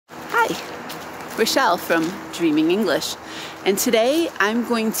Rochelle from Dreaming English, and today I'm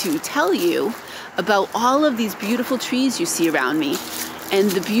going to tell you about all of these beautiful trees you see around me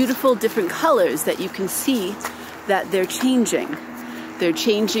and the beautiful different colors that you can see that they're changing. They're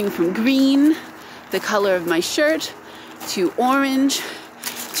changing from green, the color of my shirt, to orange,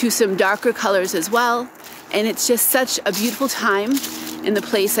 to some darker colors as well, and it's just such a beautiful time in the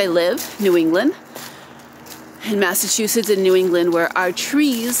place I live, New England, in Massachusetts and New England, where our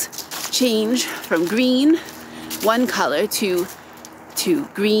trees change from green, one color, to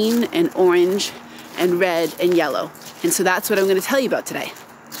green and orange and red and yellow. And so that's what I'm going to tell you about today.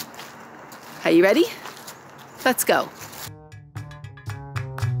 Are you ready? Let's go.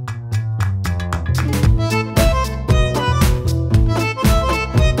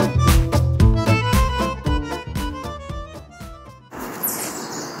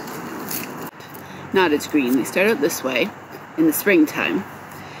 Not as green. They start out this way in the springtime.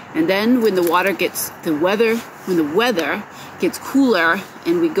 And then when the weather gets cooler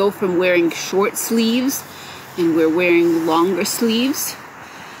and we go from wearing short sleeves and we're wearing longer sleeves,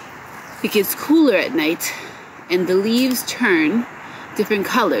 it gets cooler at night and the leaves turn different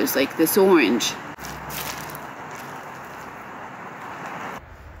colors, like this orange.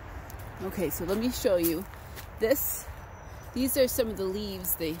 Okay, so let me show you this. These are some of the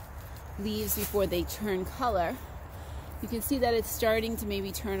leaves before they turn color. You can see that it's starting to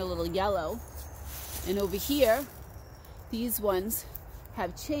maybe turn a little yellow. And over here, these ones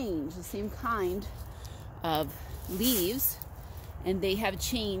have changed, the same kind of leaves, and they have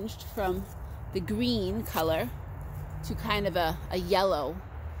changed from the green color to kind of a yellow,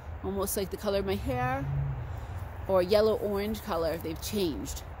 almost like the color of my hair, or yellow-orange color. They've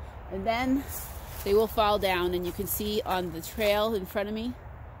changed. And then they will fall down, and you can see on the trail in front of me,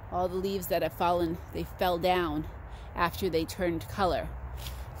 all the leaves that have fallen, they fell down after they turned color.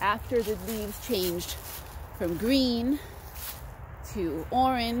 After the leaves changed from green to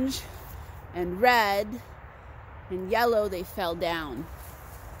orange and red and yellow, they fell down.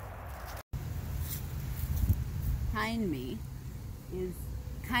 Behind me is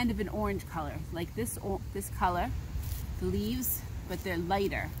kind of an orange color, like this color, the leaves, but they're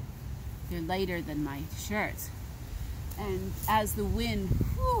lighter. They're lighter than my shirt. And as the wind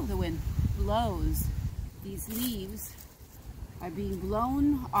blows, these leaves are being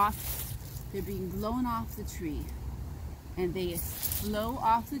blown off. They're being blown off the tree, and they blow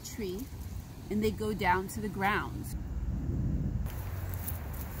off the tree and they go down to the ground.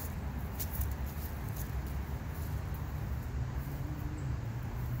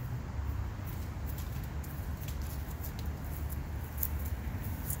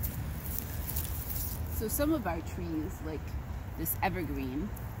 So some of our trees, like this evergreen,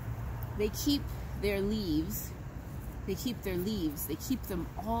 they keep their leaves. They keep them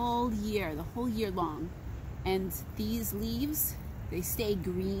all year, the whole year long. And these leaves, they stay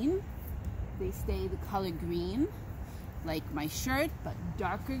green. They stay the color green, like my shirt, but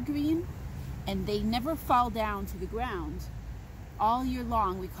darker green. And they never fall down to the ground. All year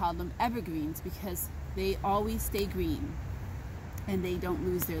long, we call them evergreens because they always stay green and they don't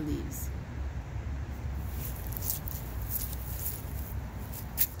lose their leaves.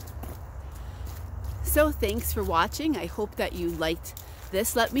 So thanks for watching. I hope that you liked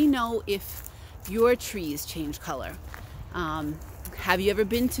this. Let me know if your trees change color. Have you ever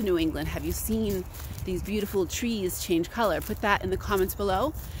been to New England? Have you seen these beautiful trees change color? Put that in the comments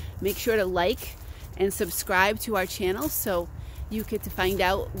below. Make sure to like and subscribe to our channel so you get to find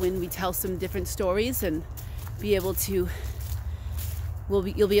out when we tell some different stories, and you'll be able to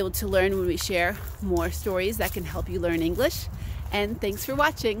learn when we share more stories that can help you learn English. And thanks for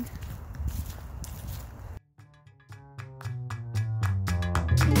watching.